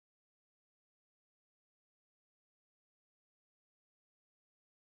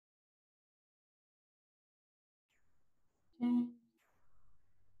Okay.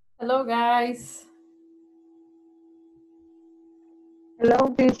 Hello, guys.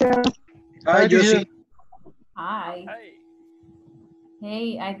 Hello, teacher. Hi, Josie. Hi. Hi.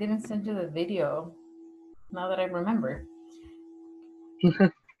 Hey, I didn't send you the video. Now that I remember. Okay.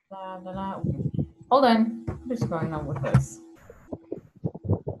 Hold on. What's going on with this?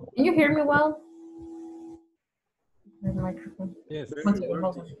 Can you hear me well? The microphone. Yes. One second,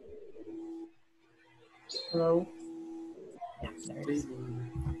 hold on. Hello. Yeah, there it is.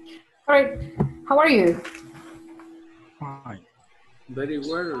 All right. How are you? Fine. Very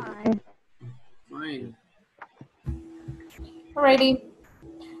well. Hi. Fine. Alrighty.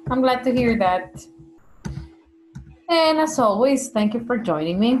 I'm glad to hear that. And as always, thank you for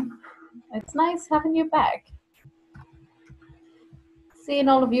joining me. It's nice having you back. Seeing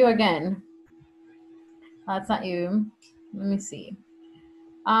all of you again. That's not you. Let me see.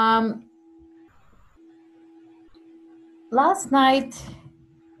 Last night,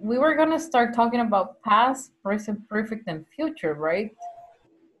 we were going to start talking about past, present, perfect, and future, right?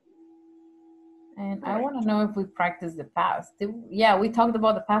 And I want to know if we practice the past. Yeah, we talked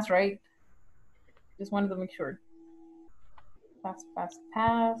about the past, right? Just wanted to make sure. Past, past,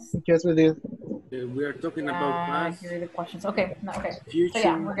 past. Yes, we did. We are talking about past, Here are the questions. Okay, no, okay. future, So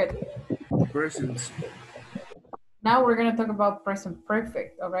yeah, we're good. present. Now we're going to talk about present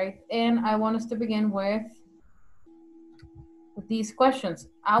perfect, all right? And I want us to begin with these questions.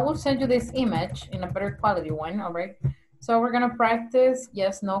 I will send you this image in a better quality one, all right? So we're going to practice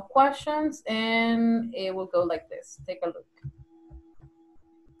yes, no questions, and it will go like this. Take a look.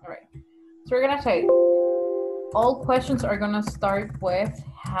 All right. So we're going to say, all questions are going to start with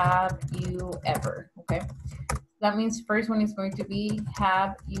have you ever, okay? That means first one is going to be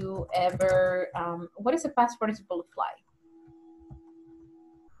have you ever, what is the past participle of fly?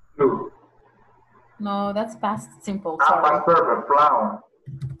 Flew. No, that's past simple, Ah, sorry. past perfect, flown.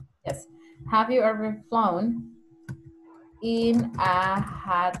 Yes. Have you ever flown in a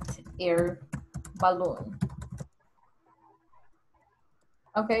hot air balloon?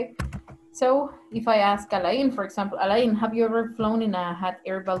 Okay. So if I ask Alain, for example, Alain, have you ever flown in a hot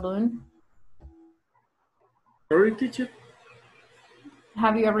air balloon? Sorry, teacher?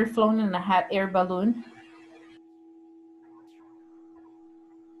 Have you ever flown in a hot air balloon?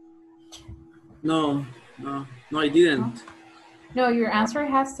 No, I didn't. No, your answer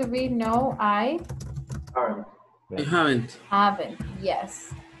has to be no, I Haven't. I haven't. haven't.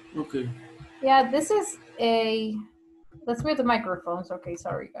 Yes. Okay. Yeah, this is a, let's mute the microphones. Okay,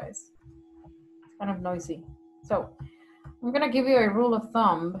 sorry guys. It's kind of noisy. So I'm gonna give you a rule of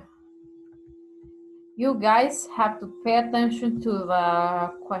thumb. You guys have to pay attention to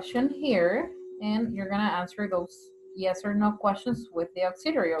the question here, and you're gonna answer those yes or no questions with the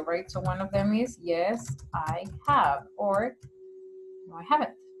auxiliary, right? So one of them is yes, I have, or no, I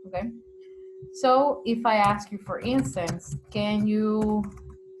haven't, okay? So if I ask you, for instance, can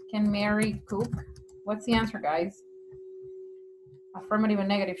Mary cook? What's the answer, guys? Affirmative and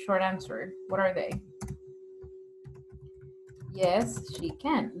negative short answer. What are they? Yes, she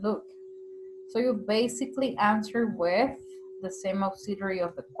can. Look. So you basically answer with the same auxiliary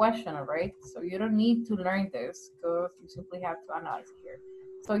of the question, all right? So you don't need to learn this because you simply have to analyze it here.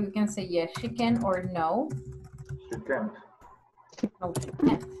 So you can say yes, she can, or no. She can't. No, she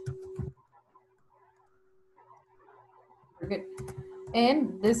can't. Very good.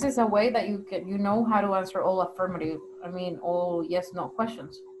 And this is a way that you know how to answer all affirmative, all yes, no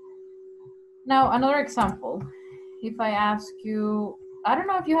questions. Now, another example, if I ask you, I don't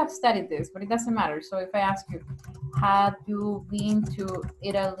know if you have studied this, but it doesn't matter. So if I ask you, have you been to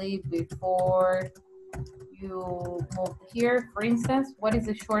Italy before you moved here, for instance, what is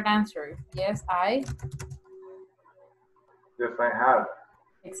the short answer? Yes, I? Yes, I have.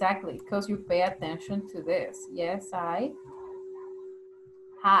 Exactly, because you pay attention to this. Yes, I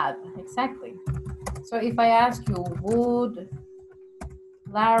had, exactly. So if I ask you, would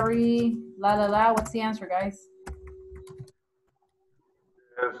Larry, what's the answer, guys?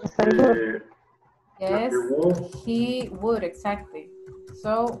 Yes, Yes, he would, exactly.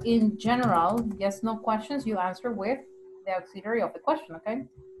 So in general, yes, no questions, you answer with the auxiliary of the question, okay?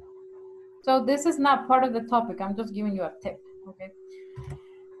 So this is not part of the topic, I'm just giving you a tip, okay?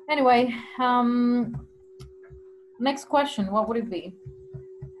 Anyway, next question, what would it be?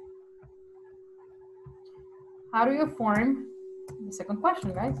 How do you form the second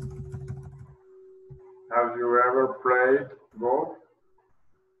question, guys? Have you ever played golf?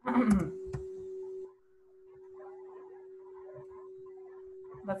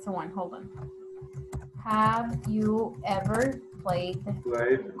 That's the one, hold on. Have you ever played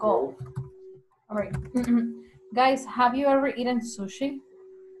golf? All right. Guys, have you ever eaten sushi?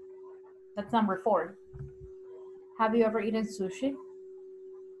 That's number 4. Have you ever eaten sushi?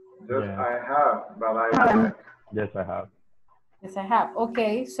 Yes, Yeah. I have, but I haven't. Yes, I have. Yes, I have.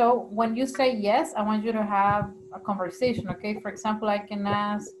 Okay, so when you say yes, I want you to have a conversation, okay? For example, I can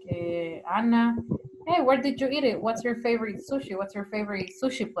ask Anna, hey, where did you eat it? What's your favorite sushi? What's your favorite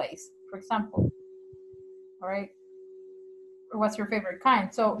sushi place, for example? All right. Or what's your favorite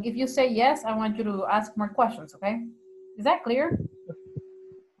kind? So if you say yes, I want you to ask more questions, okay? Is that clear?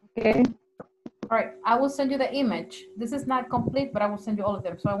 Okay. All right, I will send you the image. This is not complete, but I will send you all of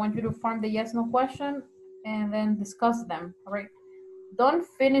them. So I want you to form the yes, no question and then discuss them, all right? Don't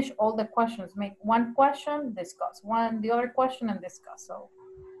finish all the questions. Make one question, discuss. The other question and discuss. So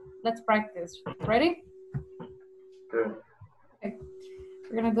let's practice. Ready? Okay. Okay.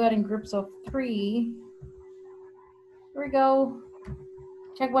 We're gonna do that in groups of 3. Here we go.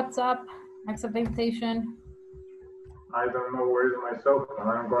 Check what's up. Accept the invitation. I don't know where is my cell phone.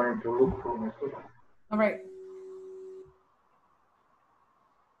 I'm going to look for my cell phone. All right.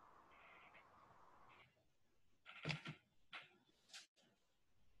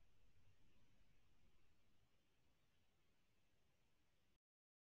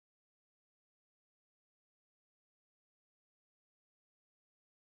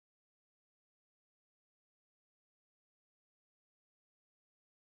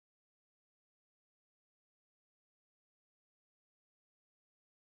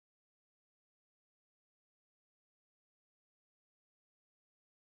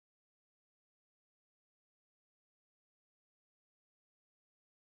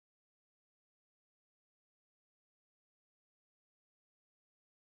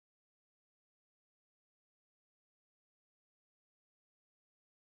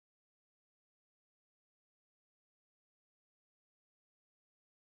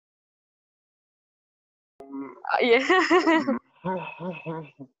 Yeah.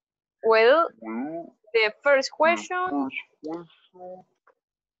 Well, the first question.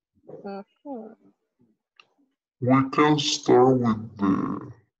 Mhm. We can start with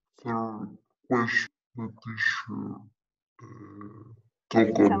the third question the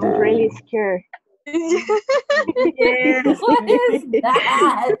teacher talk Sounds really about. scared. Yes, What is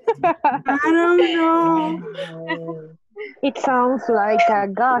that? I don't know. It sounds like a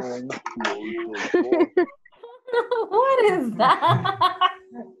ghost. What is that?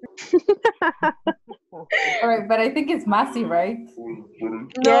 All right, but I think it's Masi, right?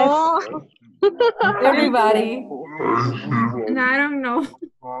 No. Everybody. And I don't know.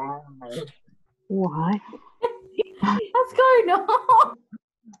 What? What's going on?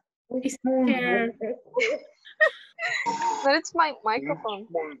 It's scared. But it's my microphone.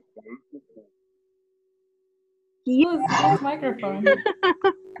 Whose microphone?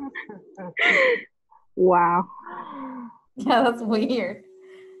 Wow. Yeah, that's weird.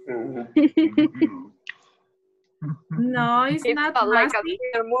 No, it's not Like a Masi.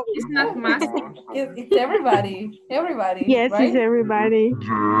 thriller movie. It's not Masi. It's everybody. Everybody, Yes, right? it's everybody.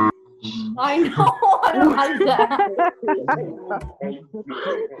 I know. I don't like that.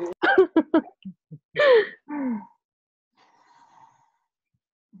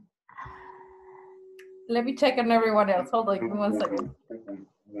 Let me check on everyone else. Hold on, give me 1 second.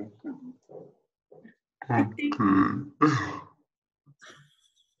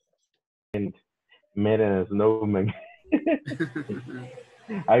 And made a snowman.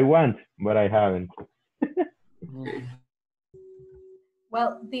 I want, but I haven't.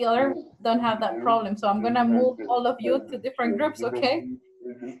 Well, the other don't have that problem, so I'm gonna move all of you to different groups, okay?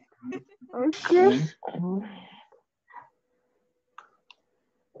 Okay.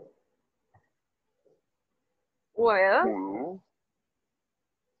 Well,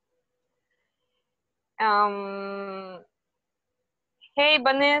 um, hey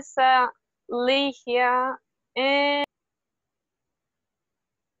Vanessa, Ligia, and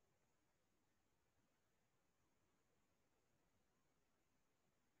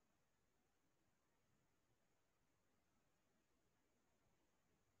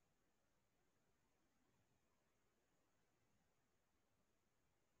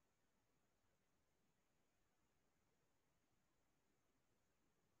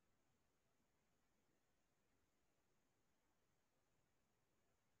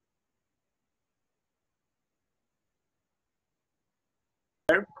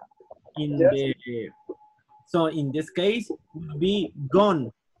In the so in this case would be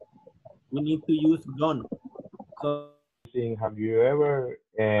gone. We need to use gone. So Have you ever?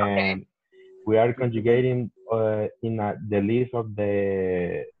 okay. And we are conjugating in the list of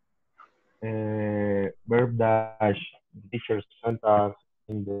the verb dash teacher sent us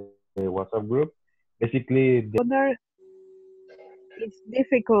in the WhatsApp group. basically, Other, it's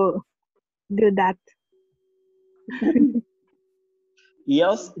difficult do that.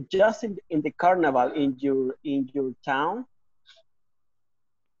 Yes, just in the carnival in your town.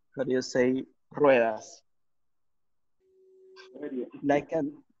 How do you say ruedas? Like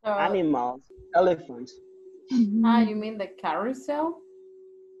an animals, elephants, You mean the carousel?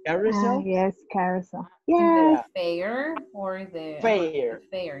 carousel. Yes, carousel. In Yeah, the fair or the Fair. the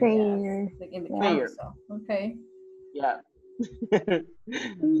fair? fair. Yes, like in the Fair. carousel. Okay. Yeah.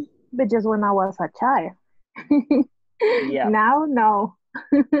 But just when I was a child. Yeah. Now, no.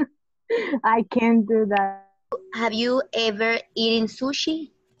 I can't do that. Have you ever eaten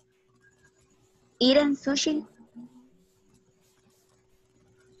sushi? Eaten sushi?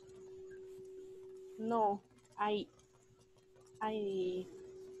 No, I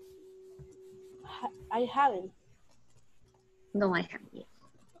haven't. No, I haven't yet.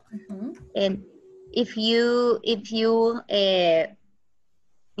 Mhm. And if you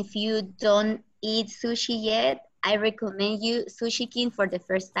don't eat sushi yet, I recommend you Sushi King for the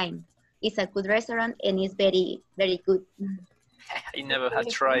first time. It's a good restaurant and it's very, very good. I never had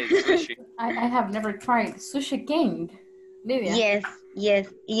tried sushi. I have never tried Sushi King. Lydia, Yes, yes,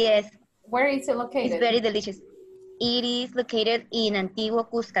 yes. where is it It's located? very delicious. It is located in Antiguo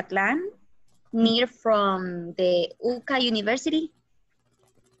Cuscatlán, near from the UCA University.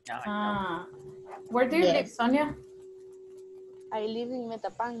 Where do you live, Yes. Sonia? I live in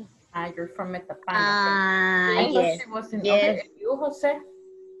Metapan. You're from Metapan. Okay. I thought Yes, she was in. yes. Okay, and you, Jose?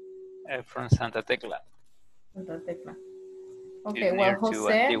 From Santa Tecla. Santa Tecla. It's Okay, near well, to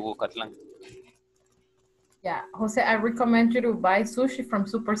Jose. Antiguo Catlan. Yeah, Jose, I recommend you to buy sushi from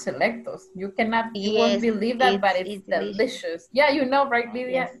Super Selectos. You won't Yes, believe that, but it's delicious. Yeah, you know, right,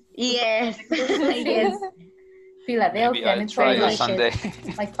 Lydia? Yes, Super Sushi. yes. Philadelphia, Maybe and I'll it's try only it someday.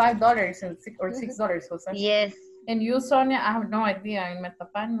 like $5 or $6, Jose. Yes. And you, Sonia, I have no idea. In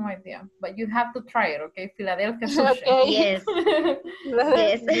Metapan, no idea. But you have to try it, okay? Philadelphia sushi. Okay. Yes.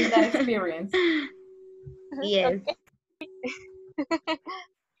 Yes. Need that experience. Yes.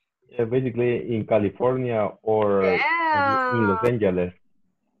 yeah, basically in California or in Los Angeles.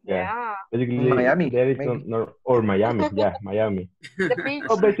 Yeah. Basically, Miami, there is maybe. no, or Miami. Yeah, Miami. The beach.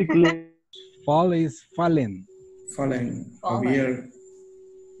 So basically, Fall is fallen. Fallen. Javier,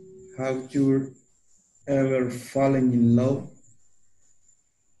 have you ever fallen in love?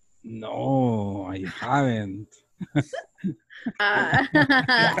 No, I haven't.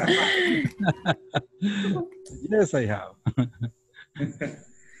 Yes, I have.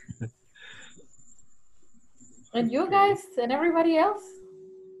 And you guys and everybody else?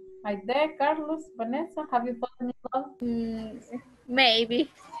 Aide, Carlos, Vanessa, have you fallen in love?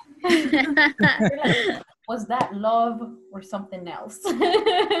 Maybe. Was that love or something else?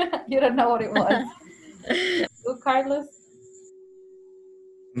 You don't know what it was. You, Carlos?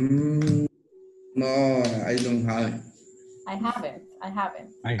 No, I don't have it. I haven't.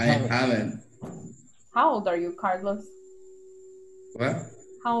 I haven't. How old are you, Carlos? What?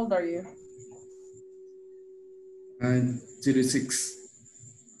 How old are you? I'm 36.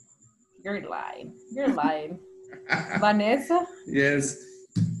 You're lying. You're lying. Vanessa? Yes.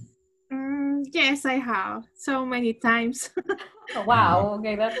 Yes, I have. So many times. Oh, wow.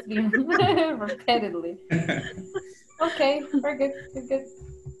 Okay, that's been repeatedly. Okay, very good. Good, good.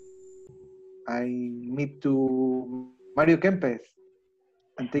 I meet to Mario Kempes.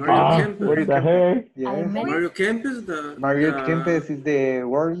 what the heck? Yes. Mario Kempes, Mario Kempes is the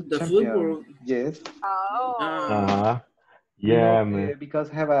world the champion. football. Yes. Yeah, You know, man. because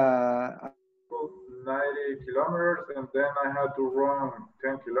have a 90 kilometers, and then I had to run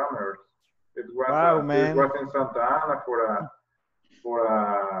 10 kilometers. It was, Wow, man. It was in Santa Ana for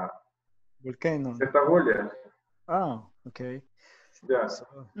a Volcano. Estahuelias. Oh, okay. Yeah. So,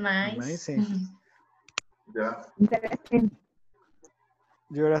 Nice. amazing. Yeah.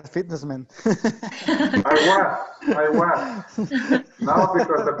 You're a fitness man. I was. Now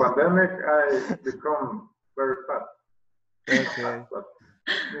because the pandemic, I become very fat. Okay. But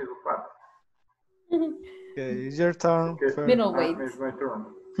little fat. Okay, it's your turn. Okay. Middleweight. It's my turn.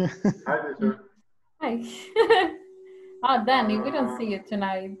 Hi, sir. Hi. Oh, Danny, we don't see you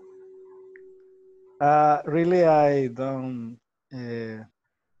tonight. Really, I don't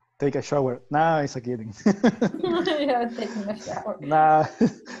take a shower. Nah, it's a kidding. You're taking a shower. Nah.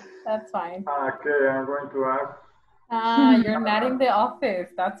 That's fine. Okay, I'm going to ask. You're not in the office.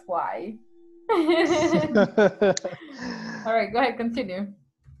 That's why. All right, go ahead, continue.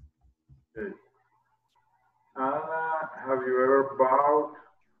 Okay. Anna, have you ever bought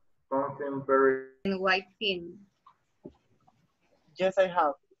something very White film. Yes, I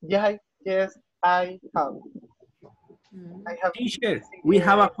have. Yeah, yes. I have. I have. Teacher, we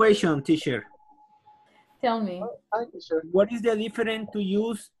have a question, teacher. Tell me. Hi, teacher. What is the difference to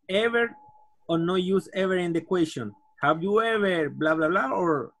use ever or not use ever in the question? Have you ever blah, blah, blah,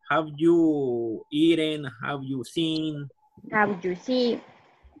 or have you eaten? Have you seen? Have you seen?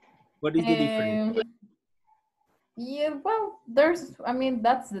 What is the difference? Yeah, well, I mean,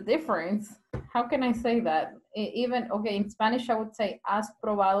 that's the difference. How can I say that? Even, okay, in Spanish, I would say, ¿has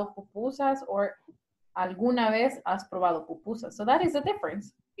probado pupusas? Or ¿alguna vez has probado pupusas? So that is the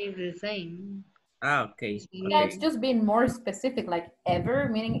difference. It's the same. Ah, okay. Yeah, it's just being more specific, like ever,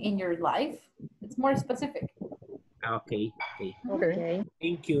 meaning in your life. It's more specific. Okay, okay. Okay.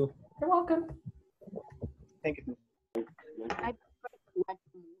 Thank you. You're welcome. Thank you. I prefer to watch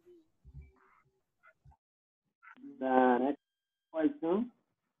the next question,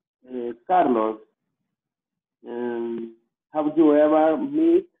 Carlos. Have you ever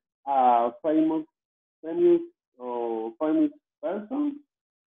met a famous or famous person?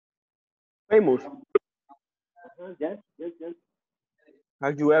 famous. Yes, yes, yes.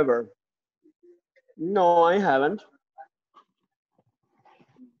 Have you ever? No, I haven't.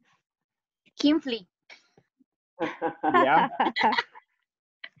 Kingsley. Yeah,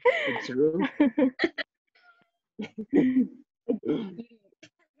 it's true.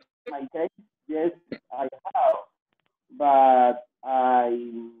 My case, yes, I have, but I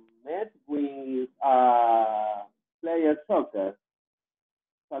met with player soccer,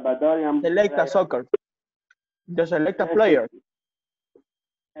 Salvadorian Select a player. soccer. The select a Yes, player.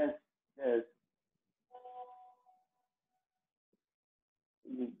 yes, yes.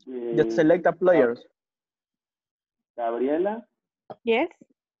 The select a players. Gabriela, Yes.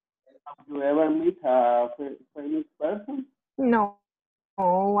 have you ever met a famous person? No,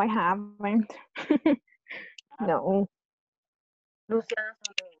 I haven't. No.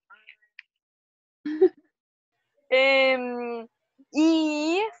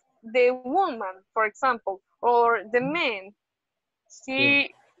 If the woman, for example, or the man,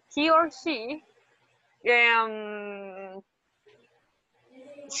 he or she um,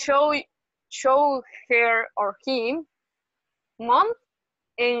 show her or him mom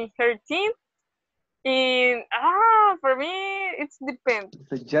and her team in for me it's depends.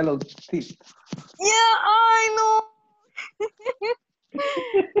 The yellow teeth. Yeah, I know.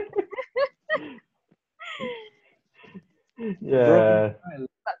 Yeah.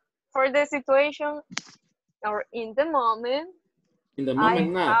 For the situation or in the moment, In the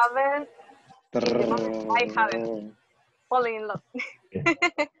moment, not. haven't. In the moment, I haven't fallen in love.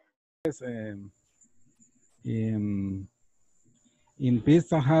 Yes, in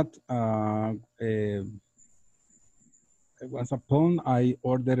Pizza Hut, once upon I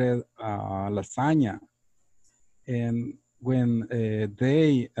ordered lasagna, and when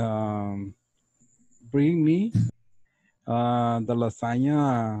they bring me the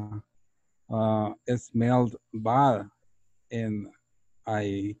lasagna, it smelled bad, and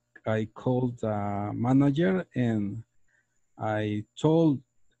I called the manager and I told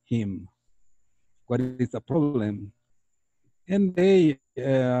him what is the problem, and they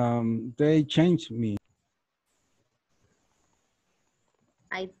changed me.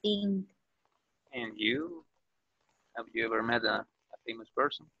 I think And you? Have you ever met a famous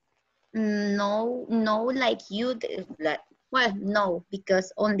person? no, like you, like, well, no,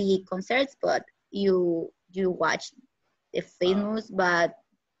 because only concerts, but you watch the famous, but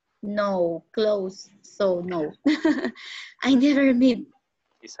no close, so no. I never meet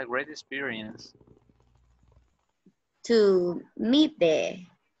It's a great experience to meet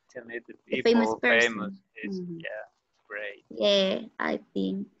to meet the the famous people person. famous. It's, Mhm. yeah, it's great. Yeah, I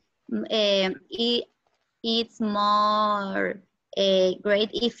think it's more great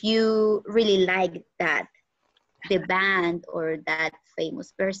if you really like the band or that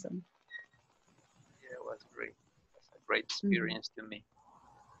famous person. Yeah, it was great. It was a great experience to me.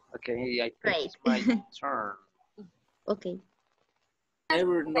 Okay, I think Great. it's my turn. Okay.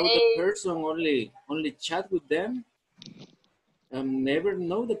 Never know the person, only chat with them. Never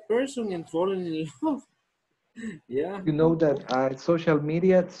know the person and falling in love. Yeah. You know that social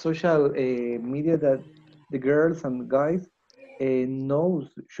media that the girls and guys knows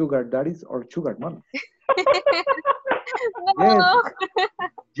sugar daddies or sugar moms. Yes, No.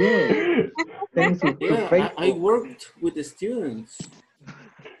 yes. Thanks to Yeah, I Facebook. worked with the students.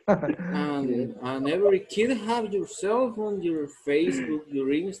 Yes. And every kid have your cell phone, your Facebook, your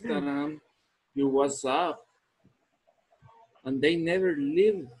Instagram, your WhatsApp, and they never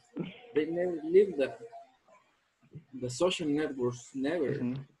leave the social networks, never.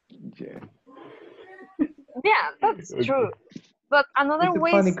 Mhm. Yeah. Yeah, that's true. But another It's a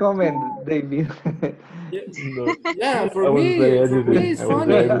way funny is comment, David. No, Yeah, I wouldn't say for me anything. it's I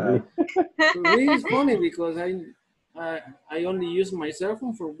wouldn't say funny. anything. For me it's funny because I only use my cell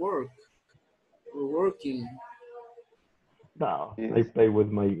phone for work, for working. No, Yes. I play with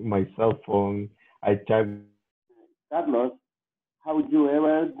my cell phone. I chat. Carlos, have you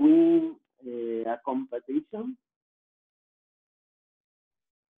ever win a competition?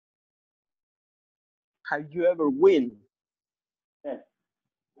 Have you ever win? Yes.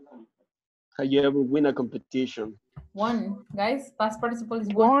 Have you ever win a competition? One, guys. Past participle is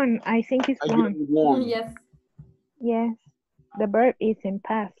one. One. I think it's Have you one. ever won? Yes. Yes. The verb is in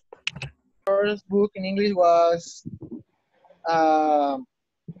past. First book in English was uh,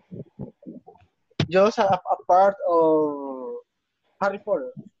 just a part of Harry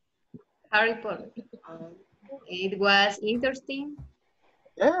Potter. Harry Potter. It was interesting.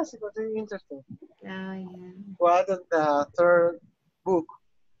 Yes, it was really interesting. Yeah. Was the third book.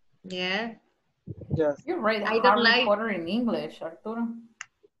 Yeah. Yes. You read I don't Harry like. Potter in English, Arturo.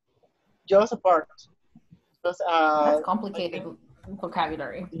 Just a part. Just, That's complicated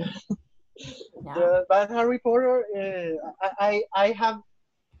vocabulary. Yeah. Yeah, but Harry Potter, I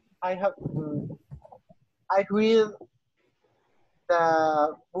read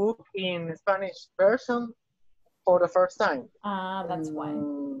the book in Spanish version for the first time. That's why.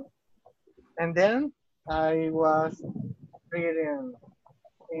 And then I was reading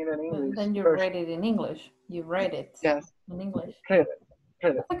in an English Then you version. read it in English. You read it Yes. in English. Read it.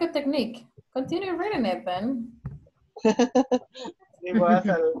 That's a good technique. Continue reading it then. It was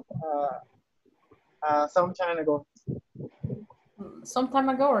some time ago. Some time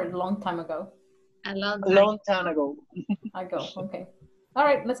ago or a long time ago? A long time ago. Okay. All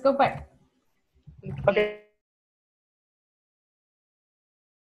right, let's go back. Okay.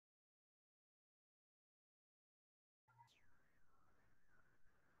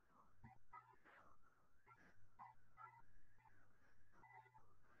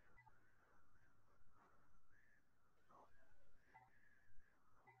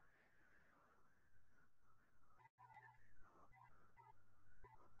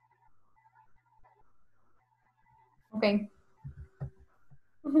 Okay.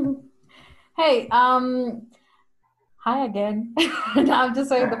 Hey, hi again. No, I'm just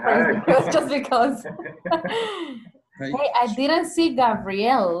saying the phrase because. Hey, I didn't see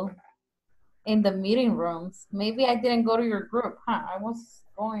Gabrielle in the meeting rooms. Maybe I didn't go to your group. I was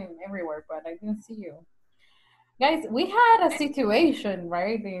going everywhere, but I didn't see you. Guys, we had a situation,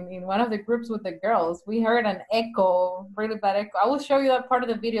 right, in one of the groups with the girls. We heard an echo, really bad echo. I will show you that part of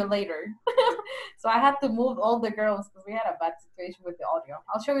the video later. So I had to move all the girls because we had a bad situation with the audio.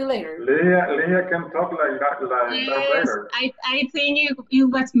 I'll show you later. Leah can talk like that later. I think it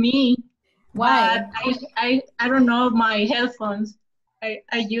was me. Why? But I don't know my headphones. I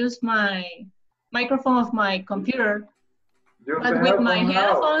use my microphone of my computer. But with my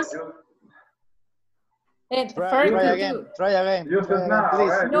headphones. And Try again. Try again, please.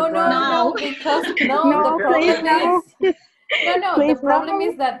 No, because the problem is the problem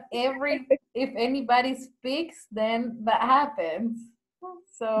is that if anybody speaks, then that happens.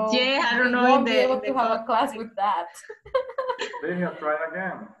 So yeah, I don't know. We won't be able to have a class with that. Leah, try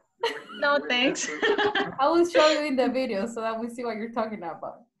again. No, thanks. I will show you in the video so that we see what you're talking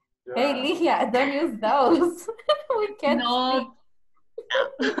about. Yeah. Hey, Leah, don't use those. We can't speak.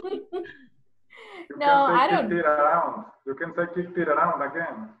 No, I don't. Kick it around. You can say kick it around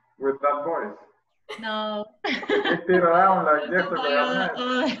again with that voice. No. Kick it around like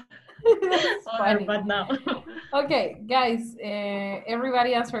yesterday. That's funny. But no. Okay, guys,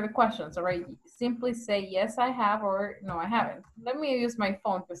 everybody answer the questions, all right? Simply say, yes, I have, or no, I haven't. Let me use my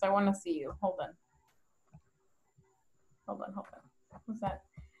phone because I want to see you. Hold on. What's that?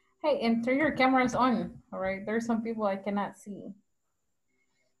 Hey, and turn your cameras on, all right? There's some people I cannot see.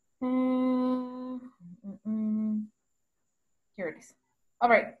 Here it is. All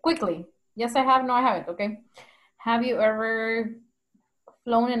right, quickly. Yes, I have. No, I haven't. Okay. Have you ever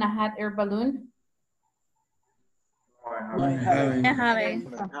flown in a hot air balloon? I haven't. I haven't.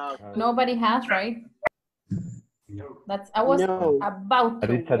 Nobody has, right? I was about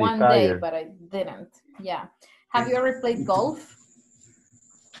to one day, but I didn't. Yeah. Have you ever played golf?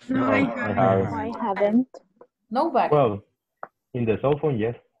 No, I haven't. Nobody. Well, in the cell phone,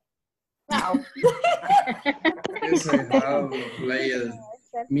 yes. No. Yes, I have played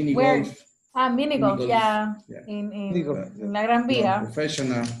mini golf. Mini golf, yeah. In La Gran Via.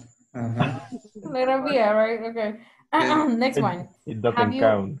 Professional. La Gran Via, right? Okay. Next one. It doesn't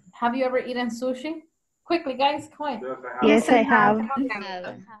count. Have you ever eaten sushi? Quickly, guys, come on. Yes, I have.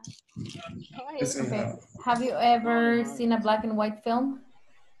 Okay. Have you ever seen a black and white film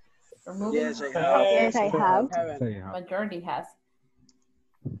or movie? Yes, I have. Yes, I have. Majority has.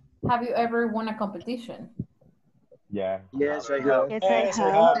 Have you ever won a competition? Yeah. Yes, I have. Yes, I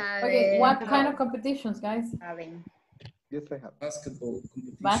have. Okay, what kind of competitions, guys? Yes, I have. Basketball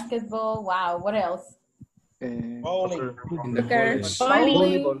competition. Basketball. Wow. What else? Bowling. In the college.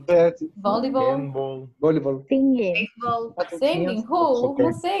 Bowling. Volleyball. Handball. Volleyball. Singing. Singing.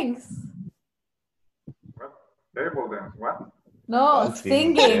 Who sings? Table dance. What? No,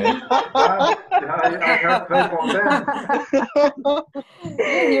 singing. I heard table dance.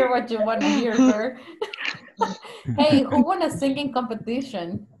 You hear what you want to hear, sir. Hey, who won a singing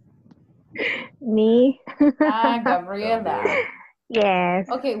competition? Me. Gabriela. Yes.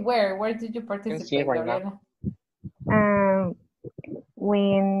 Okay, where did you participate, Gabriela?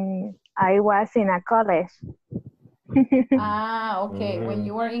 When I was in a college. Okay. When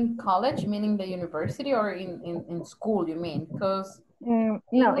you were in college, meaning the university, or in school, you mean? Because No,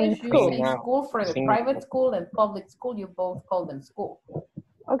 English, in you school. say school for the private school and public school, you both call them school.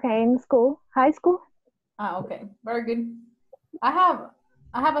 Okay, in school. High school. Okay. Very good. I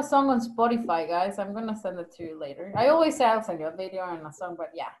have a song on Spotify, guys. I'm gonna send it to you later. I always say I'll send you a video and a song,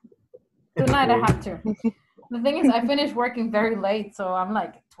 but yeah. Tonight I have to. The thing is, I finished working very late, so I'm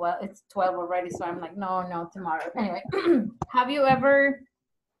like 12. It's 12 already, so I'm like, no, tomorrow. Anyway, have you ever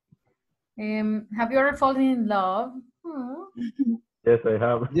fallen in love? Yes, I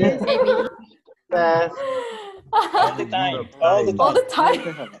have. Yes. All the time. All the time.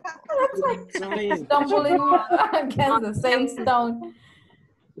 That's like stumbling against the same stone.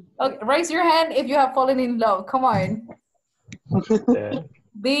 Okay, raise your hand if you have fallen in love. Come on. Yeah.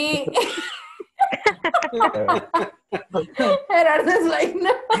 Gerardo's like,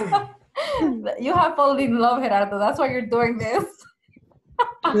 no. You have fallen in love, Gerardo. That's why you're doing this.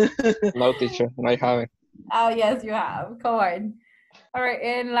 No, teacher, I haven't. Oh, yes, you have. Come on. All right,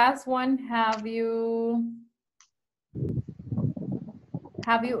 and last one. Have you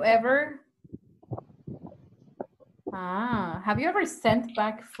ever sent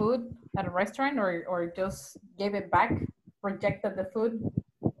back food at a restaurant, or just gave it back, rejected the food?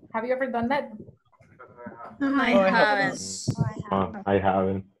 Have you ever done that? I haven't. I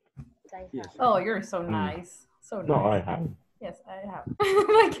haven't. Yes. Oh, you're so nice. So nice. No, I haven't. Yes, I have. In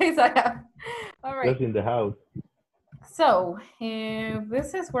my case, I have. All right. Just in the house. So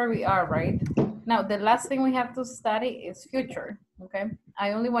this is where we are, right? Now, the last thing we have to study is future, okay?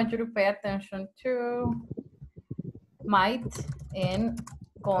 I only want you to pay attention to might and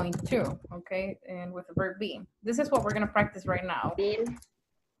going to, okay? And with the verb be. This is what we're gonna practice right now.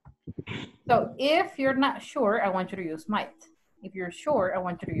 So if you're not sure, I want you to use might. If you're sure, I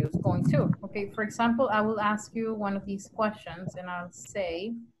want you to use going to. Okay, for example, I will ask you one of these questions and I'll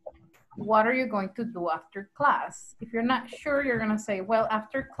say, what are you going to do after class? If you're not sure, you're gonna say, well,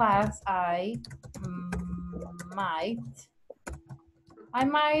 after class, I might, I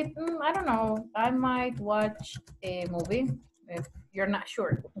don't know, I might watch a movie if you're not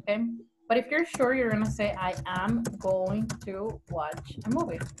sure, okay? But if you're sure, you're gonna say, I am going to watch a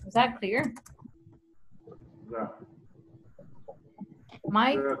movie. Is that clear? Yeah.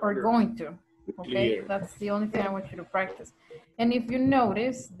 Might Yeah, or clear. going to, okay? Clear. That's the only thing I want you to practice. And if you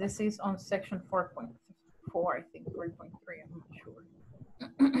notice, this is on section 4.4, I think, 4.3, I'm not sure.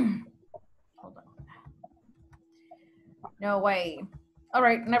 Hold on. No way. All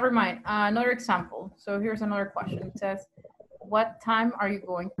right, never mind. Another example. So here's another question. It says, what time are you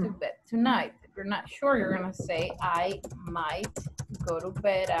going to bed tonight? If you're not sure, you're gonna say, I might go to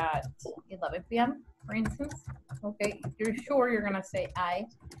bed at 11 p.m., for instance. Okay, if you're sure, you're gonna say, I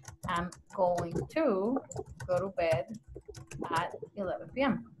am going to go to bed at 11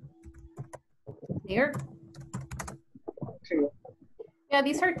 p.m. Clear? Yeah,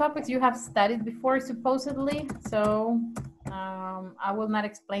 these are topics you have studied before, supposedly. So I will not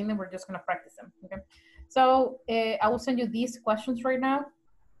explain them. We're just going to practice them. Okay. So I will send you these questions right now.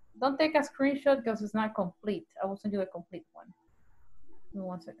 Don't take a screenshot because it's not complete. I will send you the complete one. Give me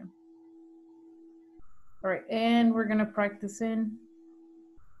 1 second. All right, and we're going to practice in.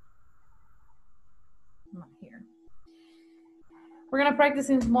 Not here. We're going to practice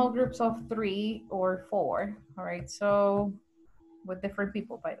in small groups of 3 or 4. All right, so with different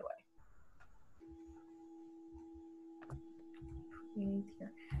people, by the way.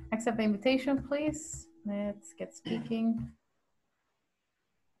 Here. Accept the invitation, please. Let's get speaking.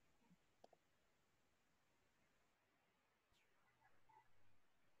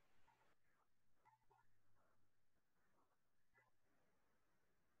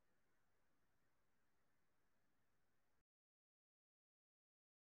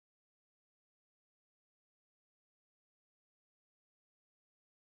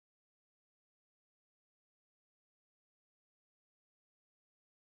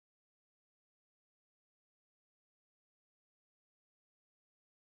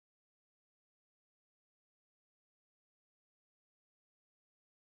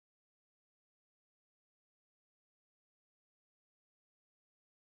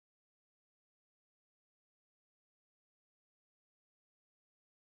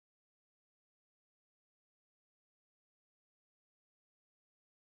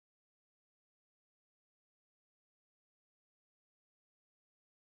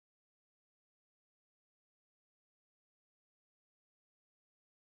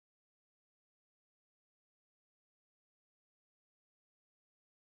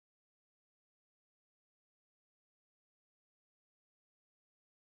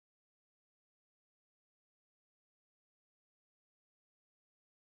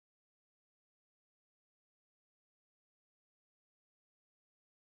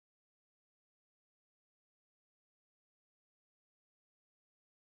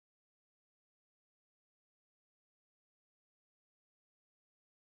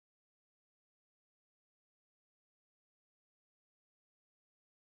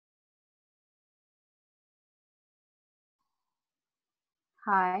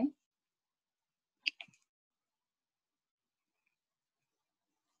 Hi.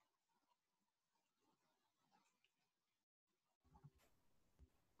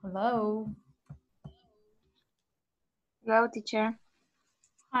 Hello. Hello, teacher.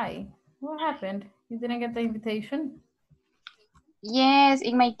 Hi. What happened? You didn't get the invitation? Yes,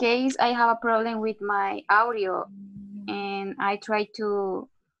 in my case, I have a problem with my audio, and I try to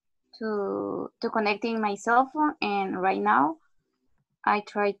connecting my cell phone, and right now I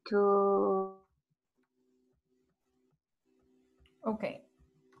try to. Okay.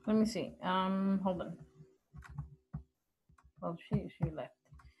 Let me see. Hold on. Well, she left.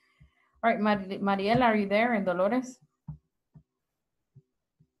 All right, Mariela, are you there? And Dolores?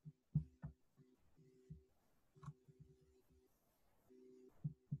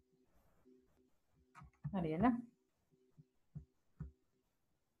 Mariela?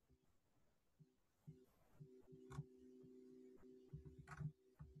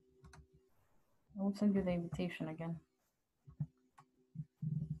 I will send you the invitation again.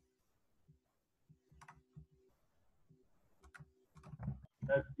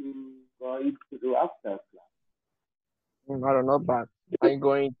 That you going to do after class? I don't know, but I'm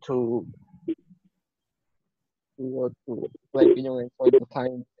going to go to play video games all the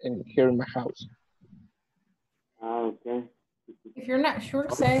time and here in my house. Okay. If you're not sure,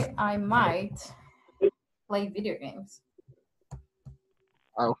 say I might play video games.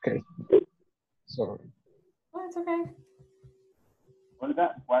 Okay. So. Oh, it's okay.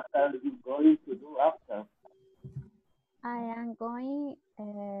 Olga, what are you going to do after? I am going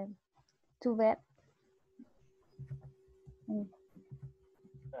to bed.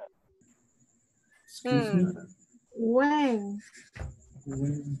 Excuse me. When?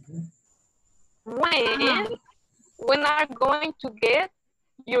 When are you going to get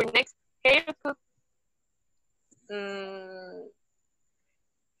your next haircut?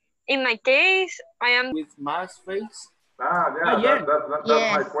 In my case, I am with mask face. That's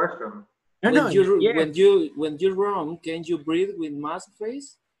my question. When you run, can you breathe with mask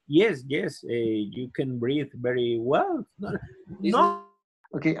face? Yes, you can breathe very well. No.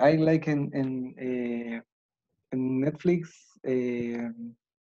 Okay, I like in Netflix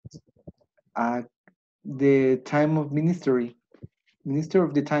the Time of Ministry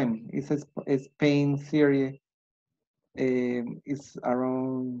of the Time. It's a Spain series. It's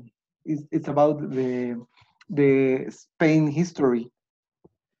around. It's about the Spain history.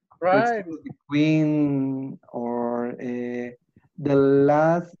 For Right. example, the Queen or the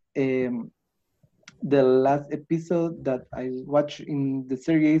last episode that I watched in the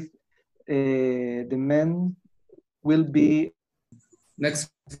series, the man will be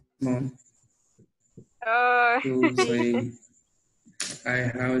next month. Uh, Because I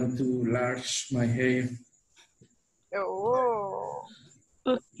have to large my hair. oh.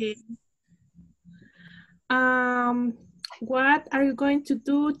 Okay. What are you going to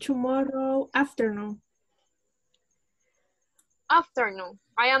do tomorrow afternoon? Afternoon,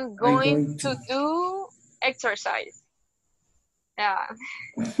 I am going to do exercise. Yeah.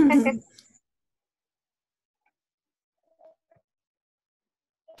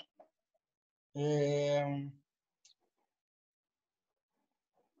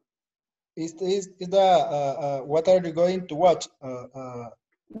 Is the what are you going to watch?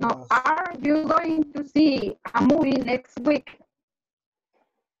 No, are you going to see a movie next week?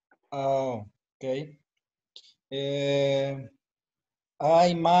 Oh, okay.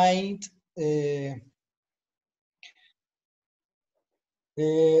 I might.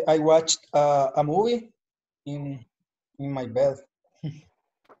 I watched a movie in my bed.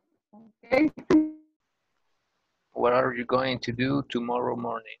 Okay. What are you going to do tomorrow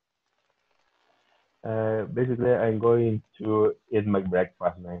morning? Basically, I'm going to eat my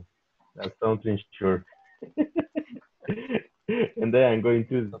breakfast, man. That's something sure. And then I'm going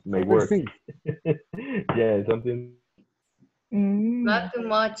to my work. Yeah, something. Not too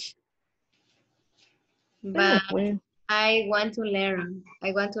much, but I want to learn.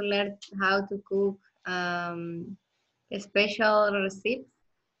 I want to learn how to cook special recipes.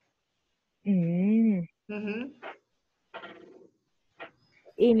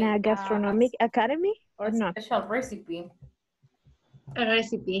 In a gastronomic academy or not? Special recipe. A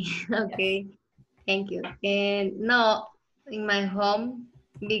recipe, okay. Thank you. And no, in my home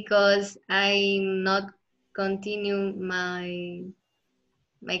because I'm not continue my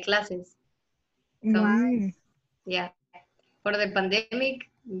classes. So yeah, for the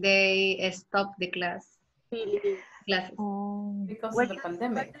pandemic they stopped the classes. Because of the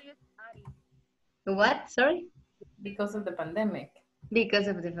pandemic. What? Sorry? Because of the pandemic. Because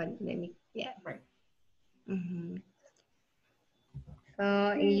of the pandemic, yeah. Right.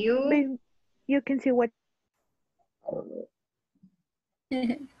 You You can see what. I don't know.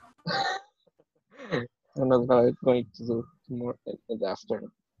 I'm not going to do more in the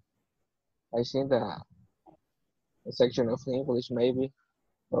afternoon. I think the section of English maybe,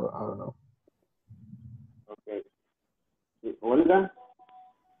 or I don't know. Okay. Olga,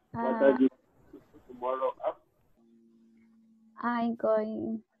 what are you doing tomorrow up? I'm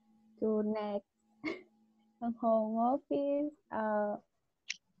going to next home office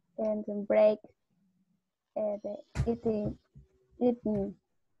and then break and eating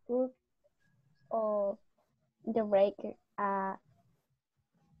fruit or the break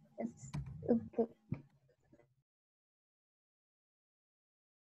it's-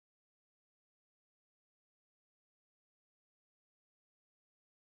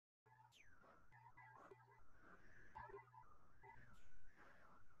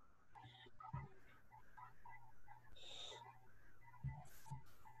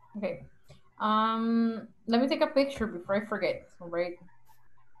 Okay. Let me take a picture before I forget. All right.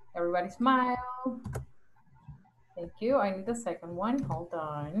 Everybody smile. Thank you. I need the second one. Hold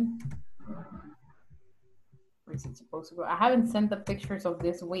on. Where's it supposed to go? I haven't sent the pictures of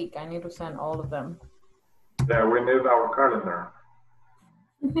this week. I need to send all of them. Yeah, we need our calendar.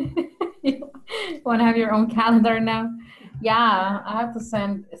 You want to have your own calendar now? Yeah, I have to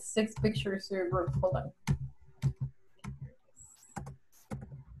send 6 pictures to your group. Hold on.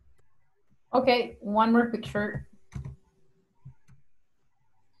 Okay, one more picture.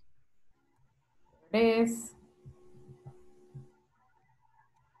 There it is.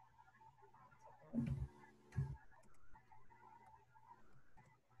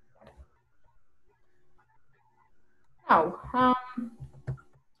 Now,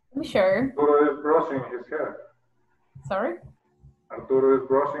 let me share. Arturo is brushing his hair. Sorry? Arturo is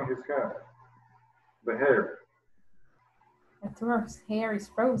brushing his hair. The hair. Arturo's hair is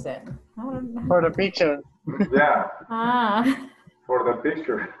frozen. I don't know. For the picture. Yeah. Ah. For the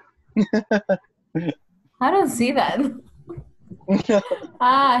picture. I don't see that.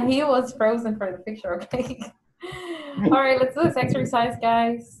 He was frozen for the picture. Okay. All right, let's do this exercise,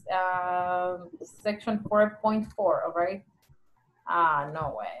 guys. Section 4.4. All right.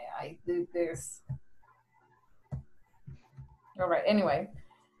 No way. I did this. All right. Anyway,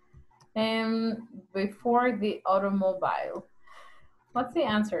 before the automobile, what's the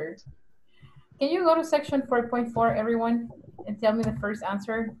answer? Can you go to section 4.4, everyone, and tell me the first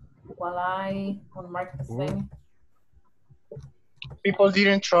answer while I mark the thing? People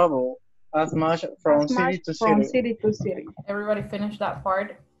didn't travel as much from city to city. Everybody finish that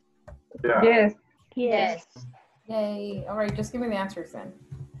part? Yeah. Yes. Yes. Yay. All right, just give me the answers then.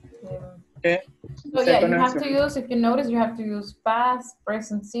 Okay. So yeah, you have to use, if you notice, you have to use past,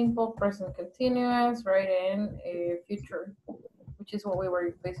 present simple, present continuous, right, and future, which is what we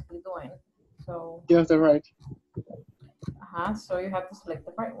were basically doing. So You have the right. So you have to select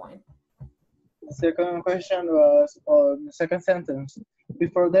the right one. The second question was on the second sentence.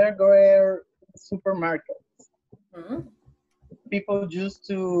 Before there were supermarkets. People used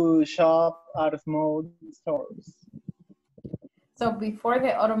to shop at small stores. So before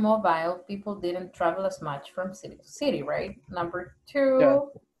the automobile, people didn't travel as much from city to city, right? Number 2. Yeah.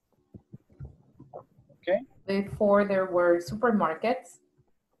 Okay. Before there were supermarkets.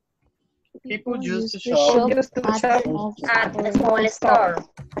 People used to shop at small stores.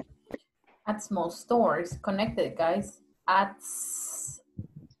 At small stores. Connected, guys. At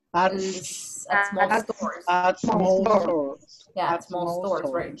small stores. At small stores. Yeah, at small stores,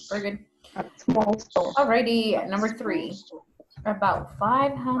 right. Very good. At small stores. Alrighty, number 3. About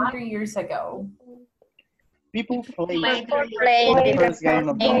 500 years ago. People played the first game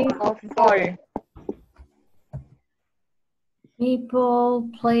of golf. People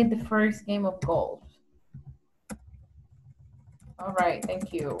played the first game of golf. All right,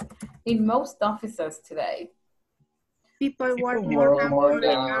 thank you. In most offices today, People work more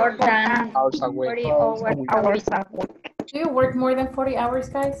than hours a week. 40 hours a week. do you work more than 40 hours,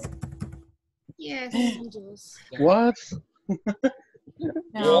 guys? Yes. What?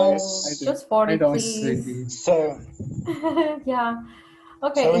 No, Yes. just 40, I don't please. So, yeah.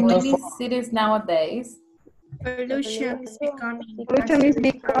 Okay, in many cities nowadays, Pollution is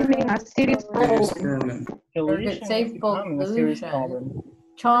becoming a serious problem. Very good. Say pollution.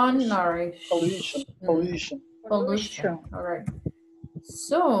 Pollution. All right.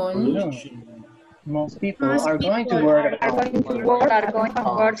 Soon. Most people are going to work at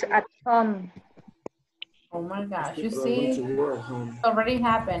home. Oh my gosh, you see, it's already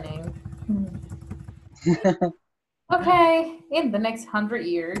happening. Okay, in the next 100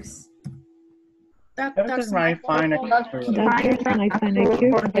 years, Doctors might find a cure. Doctors might find a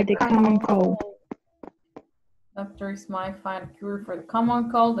cure for the common cold. Doctors might find a cure for the common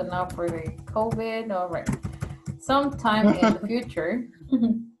cold and now for the COVID. All right. Sometime in the future.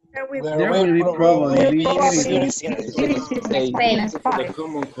 There will be probably Space. The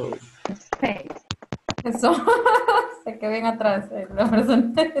common cold. Eso. Se quedó bien atrás la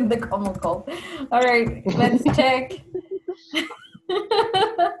persona in the common cold. All right, let's check.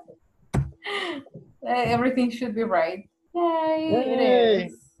 Everything should be right. Yay, it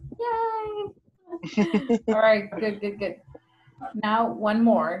is. Yay. All right, good. Now, one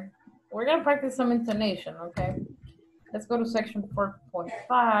more. We're going to practice some intonation, okay? Let's go to section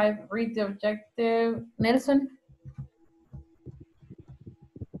 4.5. Read the objective. Nelson?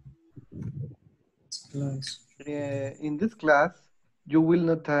 In this class, you will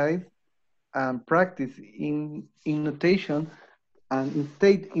notice and practice in notation and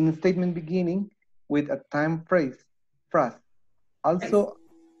in statement beginning with a time phrase. Also,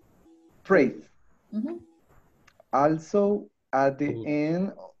 phrase. Also, at the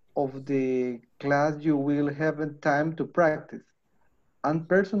end of the class, you will have time to practice and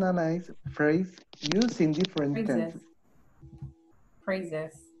personalize phrase using different tenses.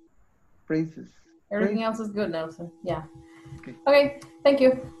 Phrases. Everything else is good, Nelson. Yeah. Okay, thank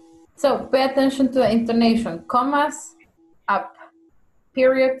you. So pay attention to the intonation. Commas, up.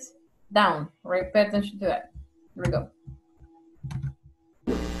 Periods, down. Right? Pay attention to that. Here we go.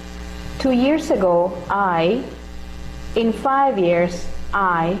 2 years ago, in 5 years,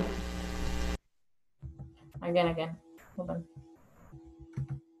 Again. Hold on.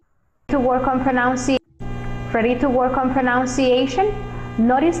 Ready to work on pronunciation?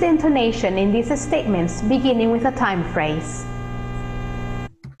 Notice the intonation in these statements beginning with a time phrase.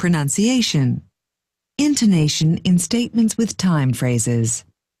 Pronunciation. Intonation in statements with time phrases.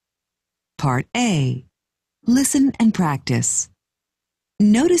 Part A. Listen and practice.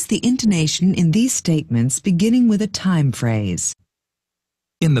 Notice the intonation in these statements beginning with a time phrase.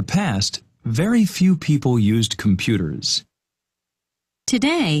 In the past, very few people used computers.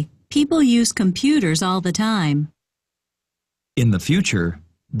 Today, people use computers all the time. In the future,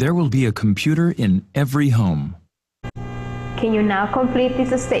 there will be a computer in every home. Can you now complete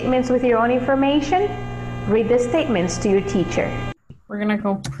these statements with your own information? Read the statements to your teacher. We're going to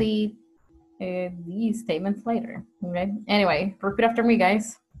complete these statements later. Okay. Anyway, repeat after me,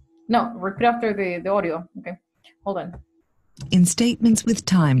 guys. No, repeat after the audio. Okay. Hold on. In statements with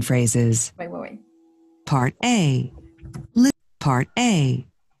time phrases. Wait. Part A. Part A.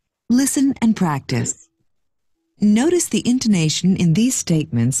 Listen and practice. Notice the intonation in these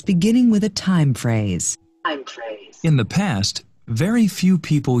statements beginning with a time phrase. In the past, very few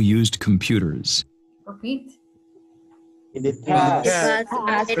people used computers. Repeat. In the past,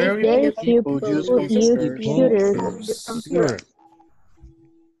 very few people use computers.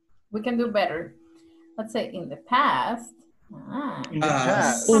 We can do better. Let's say in the past. In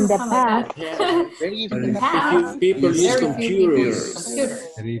the past. Very few people use computers.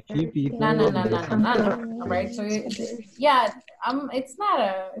 No. All right. So yeah, it's not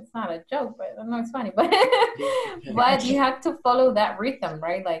a joke, but I know it's funny. But but you have to follow that rhythm,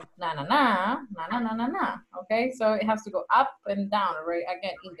 right? Like na. Okay, so it has to go up and down, right?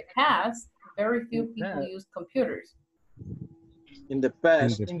 Again, in the past, very few people use computers. In the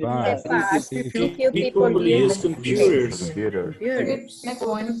past, few people use computers. Next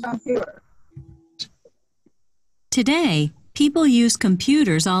one. Today, people use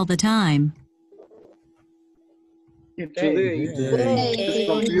computers all the time. Today,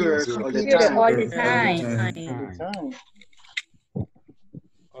 computers all the time.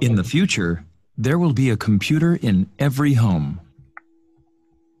 In the future, there will be a computer in every home.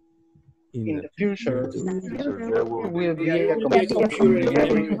 In the future, there will be a computer in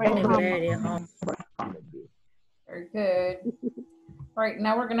every home. Very good. All right,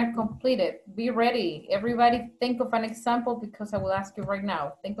 now we're gonna complete it. Be ready. Everybody think of an example because I will ask you right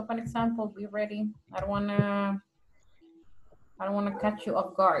now. Think of an example, be ready. I don't wanna catch you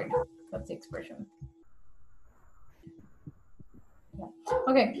off guard. That's the expression. Yeah.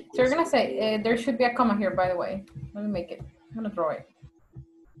 Okay, so you're gonna say, there should be a comma here, by the way. Let me make it. I'm gonna draw it.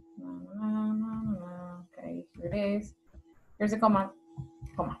 Okay, here it is. Here's a comma.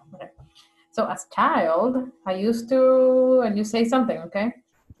 Okay. So as child, I used to, and you say something, okay?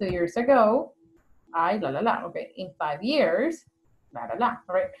 2 years ago, okay. In 5 years, all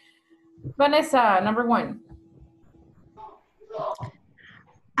right. Vanessa, number 1.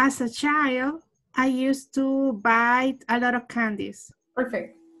 As a child, I used to buy a lot of candies.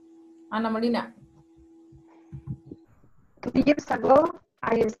 Perfect. Ana Molina. 2 years ago,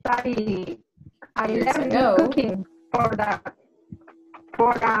 I studied I Years learned ago. cooking for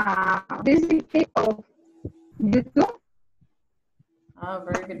this of YouTube. Oh,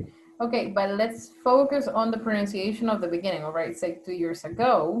 very good. Okay, but let's focus on the pronunciation of the beginning. All right, say 2 years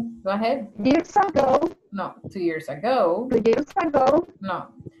ago. Go ahead. Years ago. No, 2 years ago. 2 years ago. No,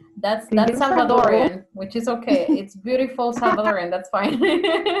 that's years Salvadorian, ago. which is okay. It's beautiful Salvadorian. That's fine.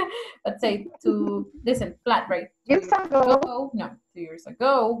 Let's say listen, flat, right? 2 Years ago. No, 2 years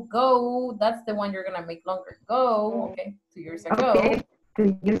ago. Go. That's the one you're gonna make longer. Go. Okay, 2 years ago. Okay.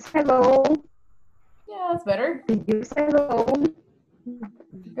 2 years ago. Yeah, that's better. 2 years ago.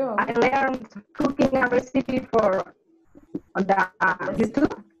 Go. I learned cooking a recipe for the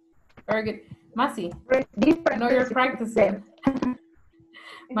YouTube. Very good. Masi, Different I know you're practicing.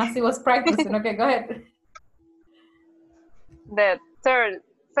 Masi was practicing. Okay, go ahead. The third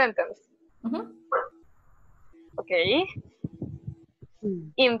sentence. Okay.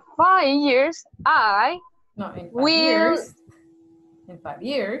 In 5 years, I No, in 5 will. years. In 5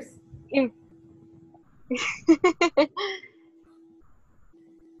 years.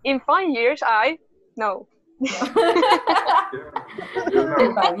 In 5 years, I no. In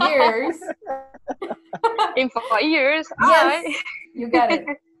 5 years. In 5 years, Yes, you got it.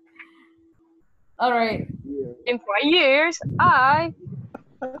 All right. In 5 years, I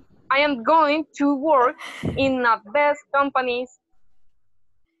am going to work in the best companies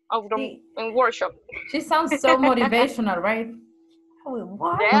of the workshop. She sounds so motivational, right? I will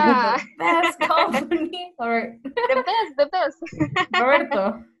work Yeah. in the best company. All right. The best.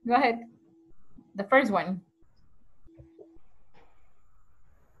 Roberto, go ahead. The first one.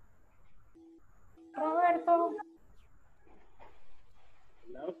 Roberto.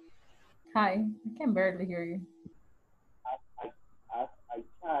 Hello? Hi. I can barely hear you. As a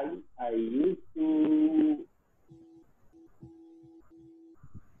child, I used to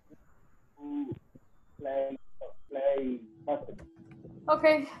play basketball.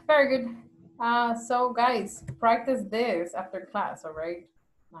 Okay, very good. So guys, practice this after class, all right?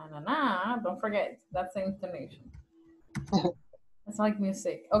 Don't forget, that's the intonation. It's like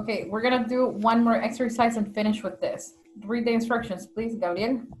music. Okay, we're gonna do one more exercise and finish with this. Read the instructions, please,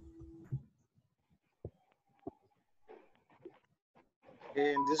 Gabriel.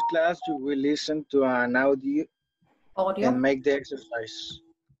 In this class, you will listen to an audio and make the exercise.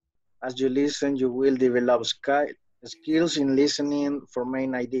 As you listen, you will develop skills in listening for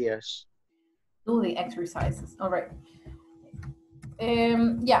main ideas. Do the exercises. All right.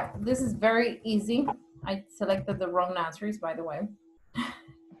 Yeah, this is very easy. I selected the wrong answers, by the way.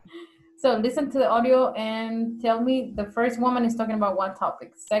 So listen to the audio and tell me the first woman is talking about what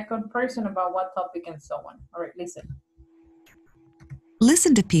topic, second person about what topic, and so on. All right, listen.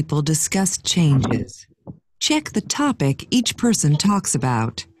 Listen to people discuss changes. Check the topic each person talks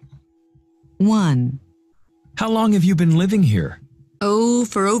about. 1. How long have you been living here? Oh,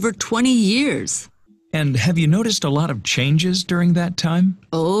 for over 20 years. And have you noticed a lot of changes during that time?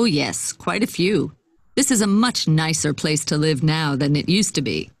 Oh, yes, quite a few. This is a much nicer place to live now than it used to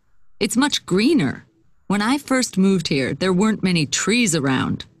be. It's much greener. When I first moved here, there weren't many trees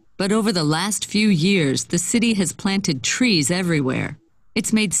around. But over the last few years, the city has planted trees everywhere.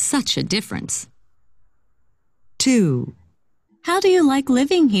 It's made such a difference. 2. How do you like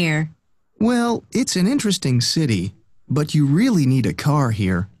living here? Well, it's an interesting city, but you really need a car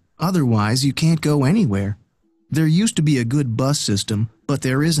here. Otherwise, you can't go anywhere. There used to be a good bus system, but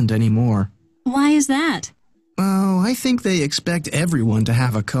there isn't anymore. Why is that? Oh, I think they expect everyone to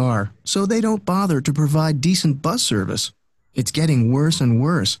have a car, so they don't bother to provide decent bus service. It's getting worse and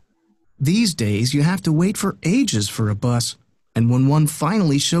worse. These days, you have to wait for ages for a bus, and when one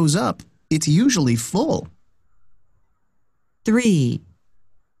finally shows up, it's usually full. 3.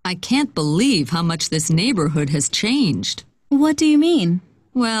 I can't believe how much this neighborhood has changed. What do you mean?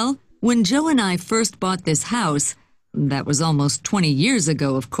 Well, when Joe and I first bought this house, that was almost 20 years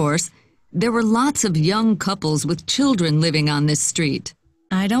ago, of course, there were lots of young couples with children living on this street.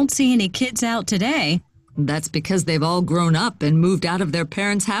 I don't see any kids out today. That's because they've all grown up and moved out of their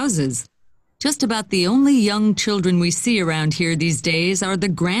parents' houses. Just about the only young children we see around here these days are the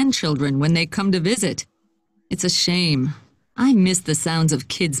grandchildren when they come to visit. It's a shame. I miss the sounds of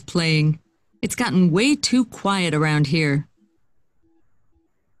kids playing. It's gotten way too quiet around here.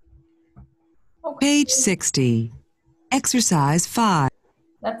 Page 60. Exercise 5.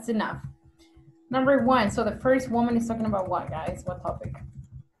 That's enough. Number 1. So the first woman is talking about what, guys? What topic?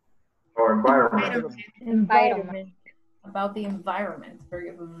 Or environment. Environment. About the environment.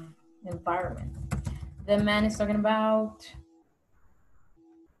 Very good. Environment. The man is talking about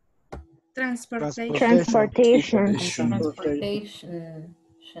Transportation. Transportation. transportation.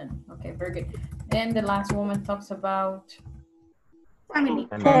 Attention. Okay, very good. And the last woman talks about Families.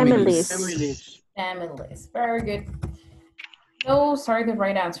 families. Very good. Those are the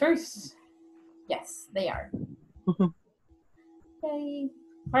right answers. Yes, they are. Okay.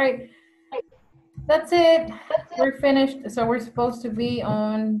 All right. That's it. We're finished. So we're supposed to be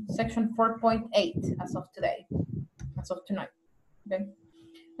on section 4.8 as of today, as of tonight. Okay.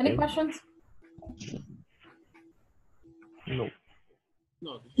 Any questions? No.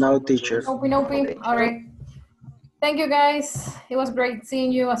 No, teacher. Nope. All right. Thank you, guys. It was great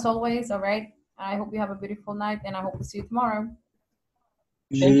seeing you as always. All right. I hope you have a beautiful night, and I hope to see you tomorrow.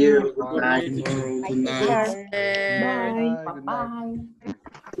 See you. Good night. Bye. Bye.